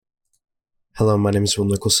Hello, my name is Will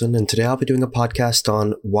Nicholson, and today I'll be doing a podcast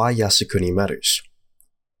on why Yasukuni matters.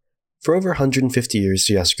 For over 150 years,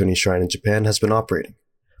 the Yasukuni Shrine in Japan has been operating.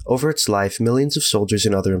 Over its life, millions of soldiers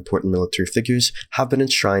and other important military figures have been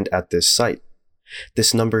enshrined at this site.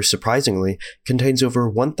 This number, surprisingly, contains over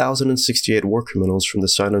 1,068 war criminals from the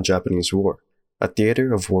Sino-Japanese War, a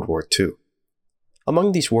theater of World War II.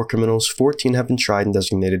 Among these war criminals, 14 have been tried and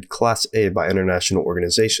designated Class A by international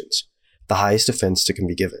organizations, the highest offense that can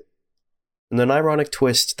be given. In an ironic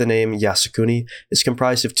twist, the name Yasukuni is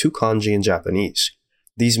comprised of two kanji in Japanese.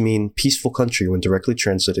 These mean peaceful country when directly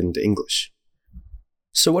translated into English.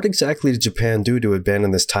 So what exactly did Japan do to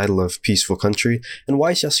abandon this title of peaceful country, and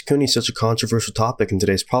why is Yasukuni such a controversial topic in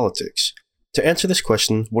today's politics? To answer this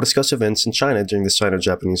question, we'll discuss events in China during the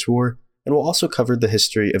Sino-Japanese War, and we'll also cover the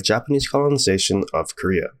history of Japanese colonization of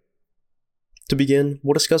Korea. To begin,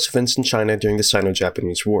 we'll discuss events in China during the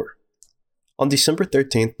Sino-Japanese War. On December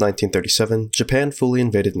 13, 1937, Japan fully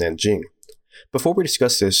invaded Nanjing. Before we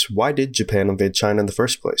discuss this, why did Japan invade China in the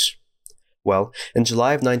first place? Well, in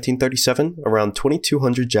July of 1937, around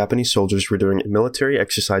 2,200 Japanese soldiers were doing military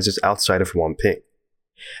exercises outside of Wanping.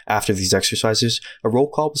 After these exercises, a roll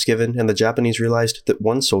call was given and the Japanese realized that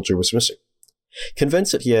one soldier was missing.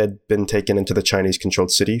 Convinced that he had been taken into the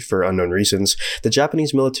Chinese-controlled city for unknown reasons, the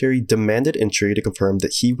Japanese military demanded entry to confirm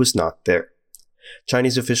that he was not there.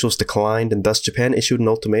 Chinese officials declined, and thus Japan issued an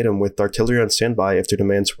ultimatum with artillery on standby if their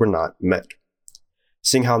demands were not met.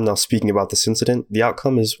 Seeing how I'm now speaking about this incident, the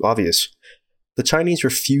outcome is obvious. The Chinese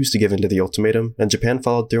refused to give in to the ultimatum, and Japan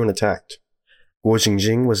followed through and attacked. Guo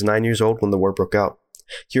Jingjing was 9 years old when the war broke out.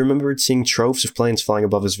 He remembered seeing troves of planes flying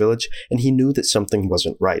above his village, and he knew that something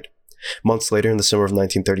wasn't right. Months later, in the summer of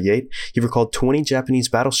 1938, he recalled 20 Japanese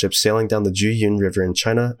battleships sailing down the Juyun River in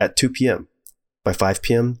China at 2 p.m. By 5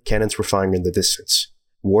 p.m., cannons were firing in the distance.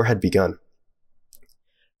 War had begun.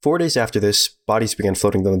 4 days after this, bodies began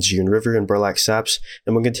floating down the Juyun River in burlap sacks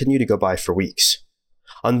and would continue to go by for weeks.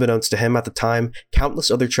 Unbeknownst to him at the time, countless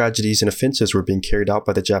other tragedies and offenses were being carried out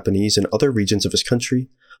by the Japanese in other regions of his country,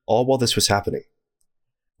 all while this was happening.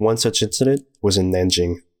 One such incident was in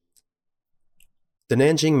Nanjing. The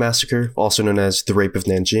Nanjing Massacre, also known as the Rape of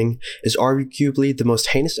Nanjing, is arguably the most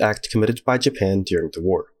heinous act committed by Japan during the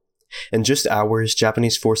war. In just hours,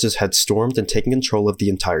 Japanese forces had stormed and taken control of the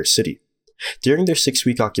entire city. During their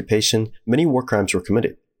 6-week occupation, many war crimes were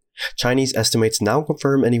committed. Chinese estimates now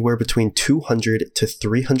confirm anywhere between 200 to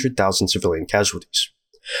 300,000 civilian casualties.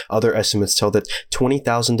 Other estimates tell that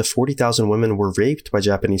 20,000 to 40,000 women were raped by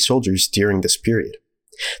Japanese soldiers during this period.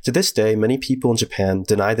 To this day, many people in Japan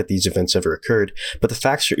deny that these events ever occurred, but the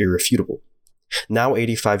facts are irrefutable. Now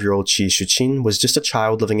 85-year-old Chi Shuchin was just a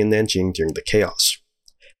child living in Nanjing during the chaos.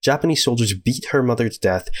 Japanese soldiers beat her mother to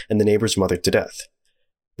death and the neighbor's mother to death.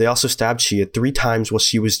 They also stabbed Xia 3 times while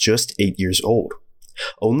she was just 8 years old.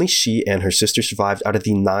 Only she and her sister survived out of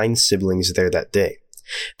the 9 siblings there that day.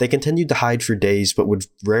 They continued to hide for days but would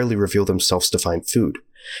rarely reveal themselves to find food.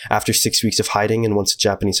 After 6 weeks of hiding and once the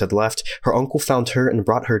Japanese had left, her uncle found her and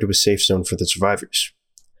brought her to a safe zone for the survivors.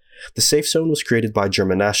 The safe zone was created by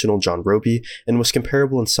German national John Roby and was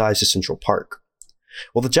comparable in size to Central Park.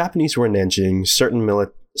 While the Japanese were in Nanjing, certain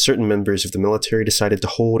members of the military decided to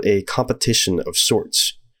hold a competition of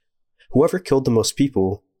sorts. Whoever killed the most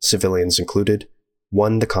people, civilians included,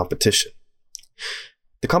 won the competition.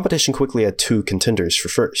 The competition quickly had 2 contenders for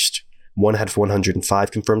first. One had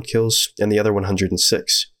 105 confirmed kills, and the other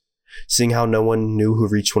 106. Seeing how no one knew who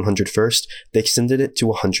reached 100 first, they extended it to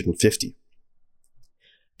 150.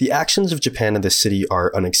 The actions of Japan in this city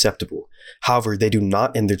are unacceptable. However, they do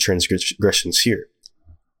not end their transgressions here.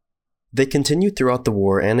 They continued throughout the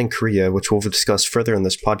war and in Korea, which we'll discuss further in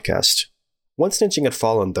this podcast. Once Nanjing had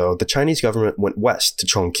fallen, though, the Chinese government went west to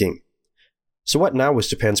Chongqing. So what now was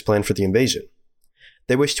Japan's plan for the invasion?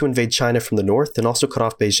 They wished to invade China from the north and also cut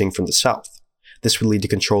off Beijing from the south. This would lead to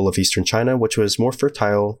control of eastern China, which was more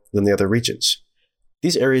fertile than the other regions.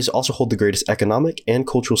 These areas also hold the greatest economic and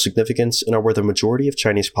cultural significance and are where the majority of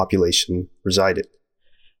Chinese population resided.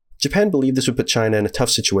 Japan believed this would put China in a tough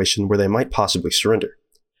situation where they might possibly surrender.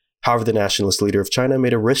 However, the nationalist leader of China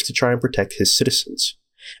made a risk to try and protect his citizens.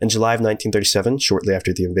 In July of 1937, shortly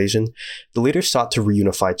after the invasion, the leader sought to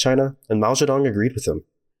reunify China, and Mao Zedong agreed with him.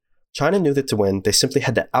 China knew that to win, they simply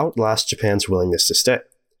had to outlast Japan's willingness to stay.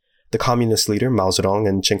 The communist leader Mao Zedong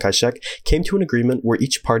and Chiang Kai-shek came to an agreement where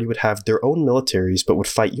each party would have their own militaries but would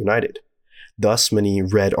fight united. Thus, many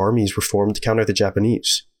Red armies were formed to counter the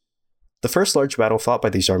Japanese. The first large battle fought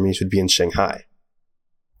by these armies would be in Shanghai.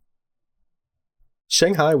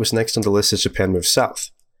 Shanghai was next on the list as Japan moved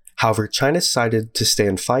south. However, China decided to stay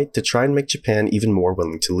and fight to try and make Japan even more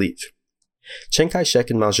willing to leave. Chiang Kai-shek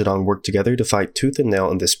and Mao Zedong worked together to fight tooth and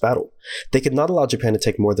nail in this battle. They could not allow Japan to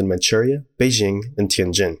take more than Manchuria, Beijing, and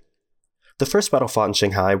Tianjin. The first battle fought in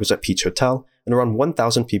Shanghai was at Peach Hotel, and around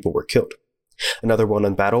 1,000 people were killed. Another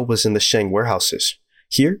well-known battle was in the Shang warehouses.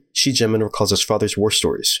 Here, Xi Jinping recalls his father's war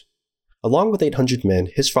stories. Along with 800 men,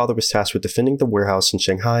 his father was tasked with defending the warehouse in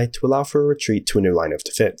Shanghai to allow for a retreat to a new line of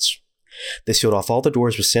defense. They sealed off all the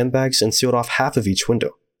doors with sandbags and sealed off half of each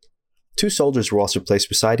window. 2 soldiers were also placed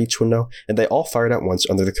beside each window, and they all fired at once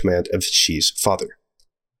under the command of Xi's father.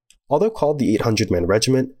 Although called the 800-man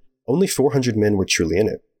regiment, only 400 men were truly in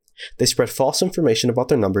it. They spread false information about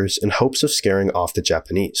their numbers in hopes of scaring off the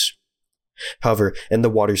Japanese. However, in the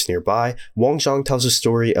waters nearby, Wang Zhang tells a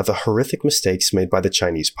story of the horrific mistakes made by the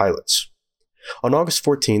Chinese pilots. On August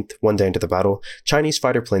 14th, one day into the battle, Chinese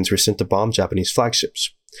fighter planes were sent to bomb Japanese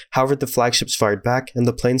flagships. However, the flagships fired back and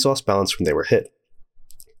the planes lost balance when they were hit.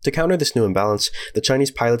 To counter this new imbalance, the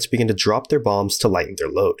Chinese pilots began to drop their bombs to lighten their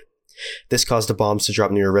load. This caused the bombs to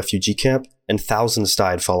drop near a refugee camp, and thousands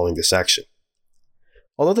died following this action.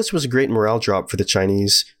 Although this was a great morale drop for the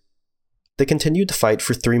Chinese, they continued to fight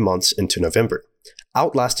for 3 months into November,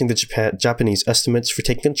 outlasting the Japanese estimates for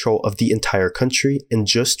taking control of the entire country in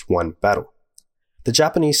just one battle. The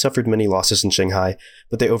Japanese suffered many losses in Shanghai,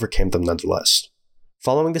 but they overcame them nonetheless.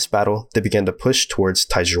 Following this battle, they began to push towards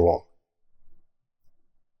Taijuan.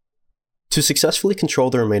 To successfully control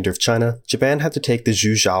the remainder of China, Japan had to take the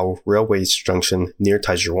Zhuzhou railway junction near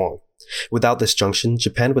Taijuan. Without this junction,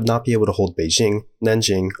 Japan would not be able to hold Beijing,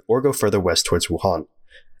 Nanjing, or go further west towards Wuhan.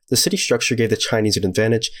 The city structure gave the Chinese an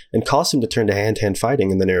advantage and caused them to turn to hand-to-hand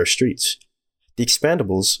fighting in the narrow streets. The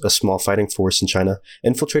Expandables, a small fighting force in China,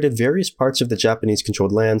 infiltrated various parts of the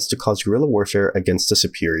Japanese-controlled lands to cause guerrilla warfare against a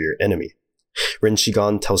superior enemy. Ren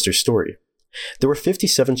Shigan tells their story. There were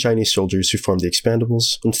 57 Chinese soldiers who formed the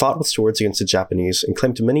Expandables and fought with swords against the Japanese and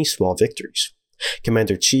claimed many small victories.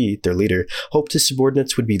 Commander Qi, their leader, hoped his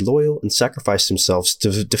subordinates would be loyal and sacrifice themselves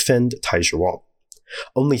to defend Taijuan.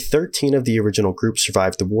 Only 13 of the original group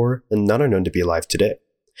survived the war, and none are known to be alive today.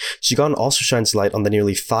 Shigan also shines light on the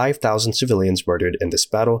nearly 5,000 civilians murdered in this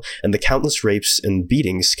battle and the countless rapes and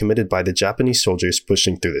beatings committed by the Japanese soldiers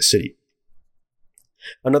pushing through the city.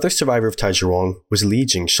 Another survivor of Taijuan was Li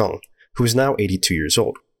Jingsheng, who is now 82 years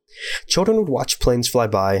old. Children would watch planes fly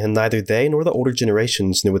by, and neither they nor the older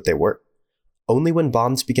generations knew what they were. Only when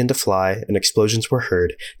bombs began to fly and explosions were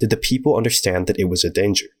heard did the people understand that it was a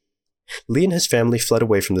danger. Li and his family fled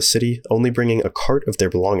away from the city, only bringing a cart of their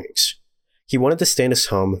belongings. He wanted to stay in his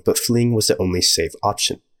home, but fleeing was the only safe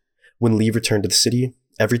option. When Li returned to the city,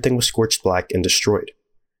 everything was scorched black and destroyed.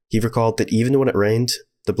 He recalled that even when it rained,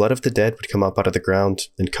 the blood of the dead would come up out of the ground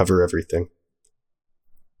and cover everything.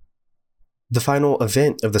 The final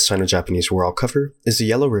event of the Sino-Japanese War I'll cover is the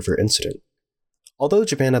Yellow River Incident. Although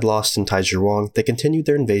Japan had lost in Taijuan, they continued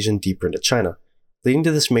their invasion deeper into China, leading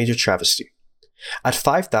to this major travesty. At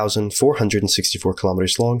 5,464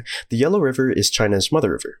 kilometers long, the Yellow River is China's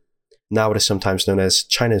mother river. Now it is sometimes known as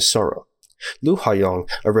China's sorrow. Lu Haiyong,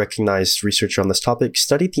 a recognized researcher on this topic,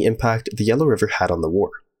 studied the impact the Yellow River had on the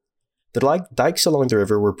war. The dikes along the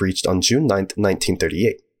river were breached on June 9,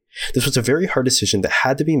 1938. This was a very hard decision that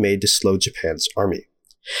had to be made to slow Japan's army.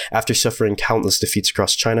 After suffering countless defeats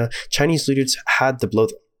across China, Chinese leaders had to blow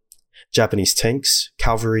them. Japanese tanks,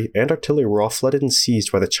 cavalry, and artillery were all flooded and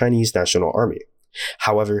seized by the Chinese National Army.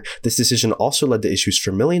 However, this decision also led to issues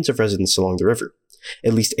for millions of residents along the river.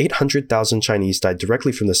 At least 800,000 Chinese died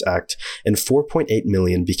directly from this act, and 4.8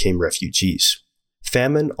 million became refugees.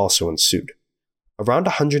 Famine also ensued. Around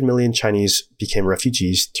 100 million Chinese became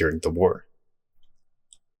refugees during the war.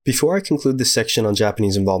 Before I conclude this section on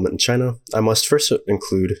Japanese involvement in China, I must first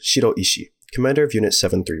include Shiro Ishii, commander of Unit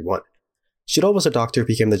 731. Shiro was a doctor who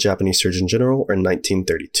became the Japanese Surgeon General in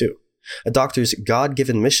 1932. A doctor's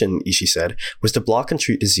God-given mission, Ishii said, was to block and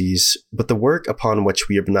treat disease, but the work upon which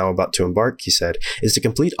we are now about to embark, he said, is the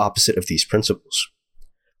complete opposite of these principles.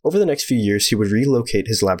 Over the next few years, he would relocate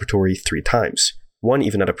his laboratory 3 times, one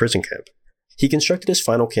even at a prison camp. He constructed his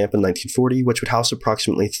final camp in 1940, which would house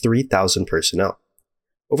approximately 3,000 personnel.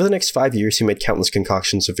 Over the next 5 years, he made countless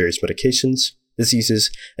concoctions of various medications, diseases,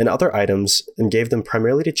 and other items and gave them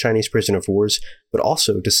primarily to Chinese prisoners of wars, but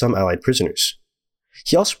also to some Allied prisoners.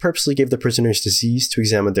 He also purposely gave the prisoners disease to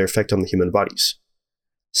examine their effect on the human bodies.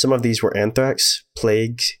 Some of these were anthrax,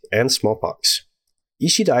 plague, and smallpox.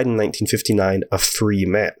 Ishii died in 1959 a free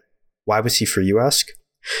man. Why was he free, you ask?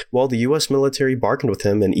 Well, the US military bargained with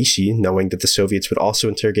him, and Ishii, knowing that the Soviets would also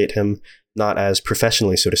interrogate him, not as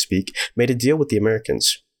professionally so to speak, made a deal with the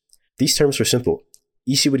Americans. These terms were simple.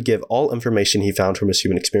 Ishii would give all information he found from his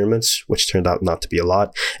human experiments, which turned out not to be a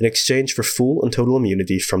lot, in exchange for full and total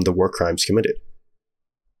immunity from the war crimes committed.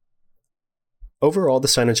 Overall, the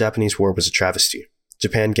Sino-Japanese War was a travesty.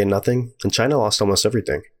 Japan gained nothing, and China lost almost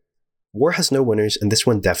everything. War has no winners, and this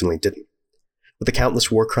one definitely didn't. With the countless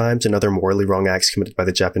war crimes and other morally wrong acts committed by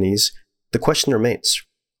the Japanese, the question remains,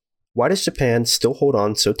 why does Japan still hold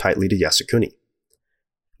on so tightly to Yasukuni?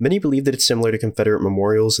 Many believe that it's similar to Confederate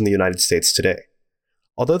memorials in the United States today.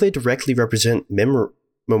 Although they directly represent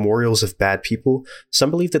memorials of bad people, some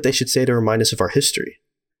believe that they should stay to remind us of our history.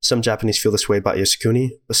 Some Japanese feel this way about Yasukuni,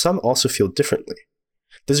 but some also feel differently.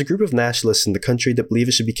 There's a group of nationalists in the country that believe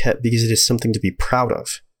it should be kept because it is something to be proud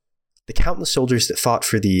of. The countless soldiers that fought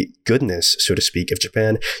for the goodness, so to speak, of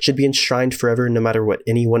Japan should be enshrined forever no matter what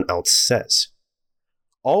anyone else says.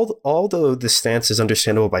 Although this stance is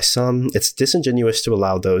understandable by some, it's disingenuous to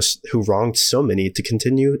allow those who wronged so many to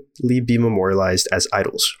continually be memorialized as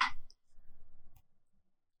idols.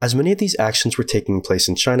 As many of these actions were taking place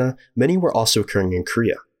in China, many were also occurring in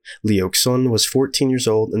Korea. Lee Ok-sun was 14 years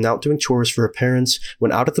old and out doing chores for her parents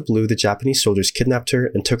when out of the blue the Japanese soldiers kidnapped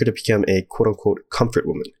her and took her to become a quote-unquote comfort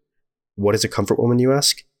woman. What is a comfort woman, you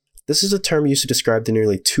ask? This is a term used to describe the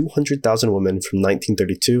nearly 200,000 women from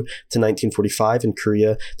 1932 to 1945 in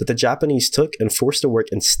Korea that the Japanese took and forced to work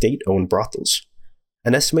in state-owned brothels.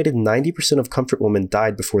 An estimated 90% of comfort women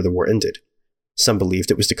died before the war ended. Some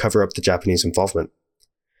believed it was to cover up the Japanese involvement.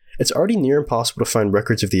 It's already near impossible to find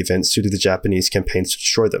records of the events due to the Japanese campaigns to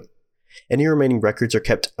destroy them. Any remaining records are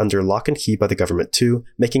kept under lock and key by the government too,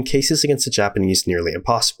 making cases against the Japanese nearly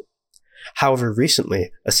impossible. However,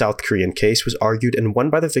 recently, a South Korean case was argued and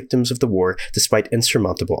won by the victims of the war despite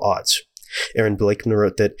insurmountable odds. Aaron Blakeman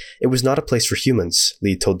wrote that it was not a place for humans,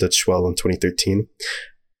 Lee told Dutch Well in 2013.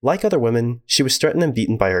 Like other women, she was threatened and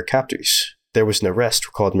beaten by her captors. There was no rest,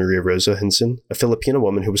 recalled Maria Rosa Hinson, a Filipino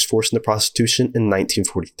woman who was forced into prostitution in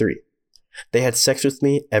 1943. They had sex with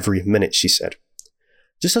me every minute, she said.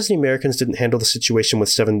 Just as the Americans didn't handle the situation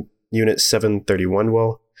with Unit 731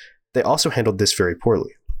 well, they also handled this very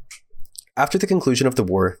poorly. After the conclusion of the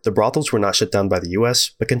war, the brothels were not shut down by the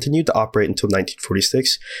US, but continued to operate until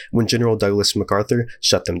 1946, when General Douglas MacArthur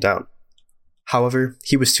shut them down. However,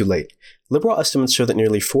 he was too late. Liberal estimates show that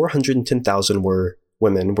nearly 410,000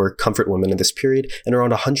 women were comfort women in this period, and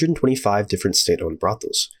around 125 different state-owned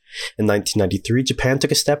brothels. In 1993, Japan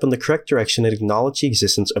took a step in the correct direction and acknowledged the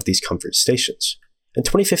existence of these comfort stations. In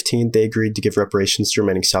 2015, they agreed to give reparations to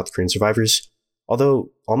remaining South Korean survivors,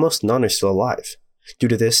 although almost none are still alive. Due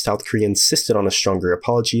to this, South Korea insisted on a stronger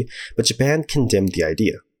apology, but Japan condemned the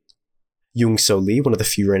idea. Young So Lee, one of the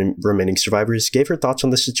few remaining survivors, gave her thoughts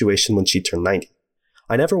on the situation when she turned 90.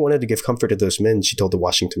 I never wanted to give comfort to those men, she told the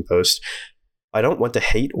Washington Post. I don't want to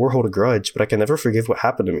hate or hold a grudge, but I can never forgive what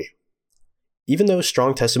happened to me. Even though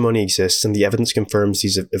strong testimony exists and the evidence confirms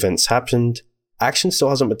these events happened, action still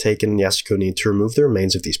hasn't been taken in Yasukuni to remove the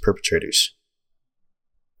remains of these perpetrators.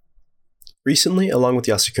 Recently, along with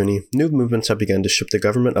Yasukuni, new movements have begun to strip the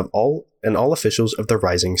government of all officials of the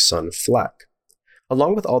Rising Sun flag.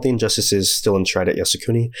 Along with all the injustices still enshrined at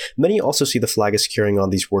Yasukuni, many also see the flag as carrying on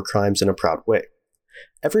these war crimes in a proud way.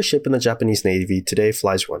 Every ship in the Japanese Navy today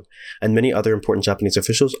flies one, and many other important Japanese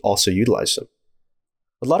officials also utilize them.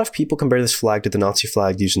 A lot of people compare this flag to the Nazi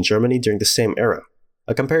flag used in Germany during the same era,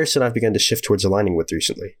 a comparison I've begun to shift towards aligning with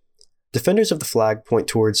recently. Defenders of the flag point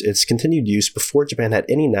towards its continued use before Japan had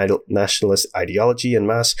any nationalist ideology en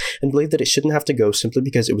masse and believe that it shouldn't have to go simply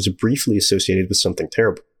because it was briefly associated with something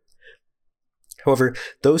terrible. However,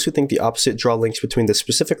 those who think the opposite draw links between the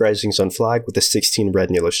specific Rising Sun flag with the 16 red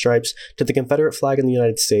and yellow stripes to the Confederate flag in the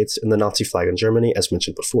United States and the Nazi flag in Germany, as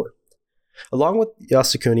mentioned before. Along with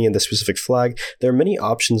Yasukuni and the specific flag, there are many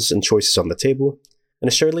options and choices on the table, and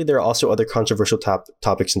assuredly there are also other controversial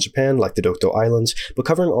topics in Japan, like the Dokdo Islands, but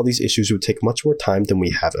covering all these issues would take much more time than we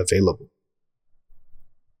have available.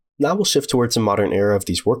 Now we'll shift towards the modern era of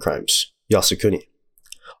these war crimes, Yasukuni.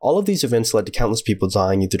 All of these events led to countless people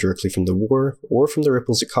dying either directly from the war or from the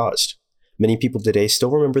ripples it caused. Many people today still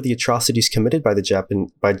remember the atrocities committed by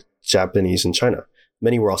the Japanese in China.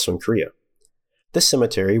 Many were also in Korea. This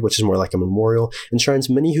cemetery, which is more like a memorial, enshrines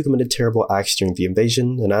many who committed terrible acts during the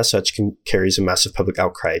invasion, and as such carries a massive public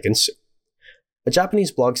outcry against it. A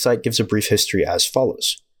Japanese blog site gives a brief history as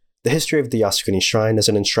follows. The history of the Yasukuni Shrine as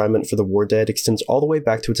an enshrinement for the war dead extends all the way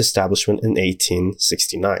back to its establishment in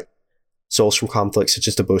 1869. Souls from conflicts such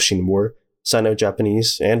as the Boshin War,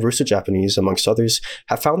 Sino-Japanese, and Russo-Japanese, amongst others,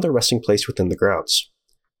 have found their resting place within the grounds.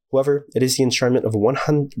 However, it is the enshrinement of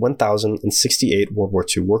 1,068 World War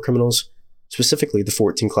II war criminals, specifically the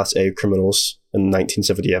 14 Class A criminals in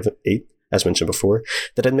 1978, as mentioned before,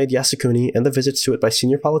 that had made Yasukuni and the visits to it by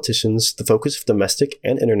senior politicians the focus of domestic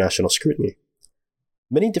and international scrutiny.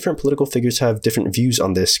 Many different political figures have different views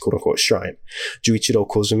on this quote-unquote shrine. Juichiro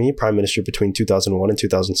Kozumi, prime minister between 2001 and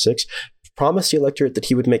 2006, promised the electorate that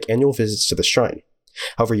he would make annual visits to the shrine.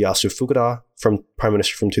 However, Yasu Fukuda, prime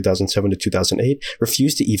minister from 2007 to 2008,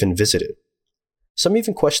 refused to even visit it. Some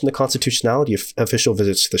even questioned the constitutionality of official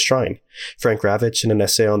visits to the shrine. Frank Ravitch, in an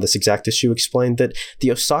essay on this exact issue, explained that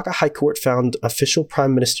the Osaka High Court found official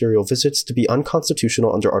prime ministerial visits to be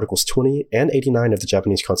unconstitutional under Articles 20 and 89 of the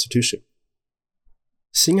Japanese Constitution.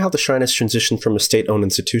 Seeing how the shrine has transitioned from a state-owned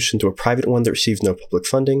institution to a private one that receives no public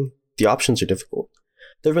funding, the options are difficult.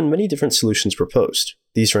 There have been many different solutions proposed.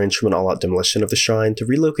 These range from an all-out demolition of the shrine to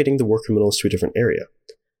relocating the war criminals to a different area.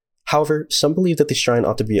 However, some believe that the shrine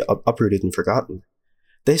ought to be uprooted and forgotten.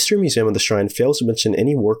 The History Museum of the shrine fails to mention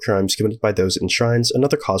any war crimes committed by those it enshrines,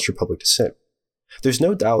 another cause for public dissent. There's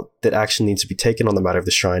no doubt that action needs to be taken on the matter of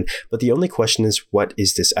the shrine, but the only question is, what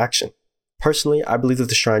is this action? Personally, I believe that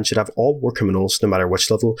the shrine should have all war criminals, no matter which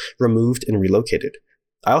level, removed and relocated.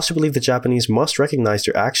 I also believe the Japanese must recognize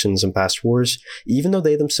their actions in past wars. Even though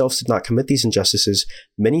they themselves did not commit these injustices,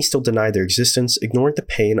 many still deny their existence, ignoring the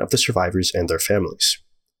pain of the survivors and their families.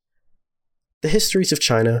 The histories of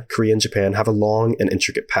China, Korea, and Japan have a long and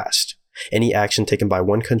intricate past. Any action taken by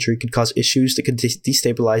one country could cause issues that could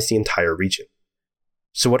destabilize the entire region.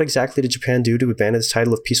 So what exactly did Japan do to abandon its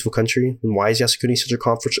title of peaceful country, and why is Yasukuni such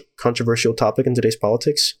a controversial topic in today's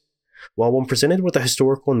politics? Well, when presented with the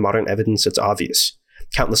historical and modern evidence, it's obvious.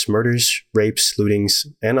 Countless murders, rapes, lootings,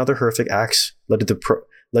 and other horrific acts led to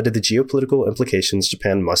the geopolitical implications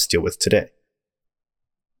Japan must deal with today.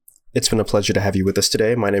 It's been a pleasure to have you with us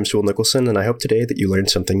today. My name is Will Nicholson, and I hope today that you learned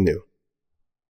something new.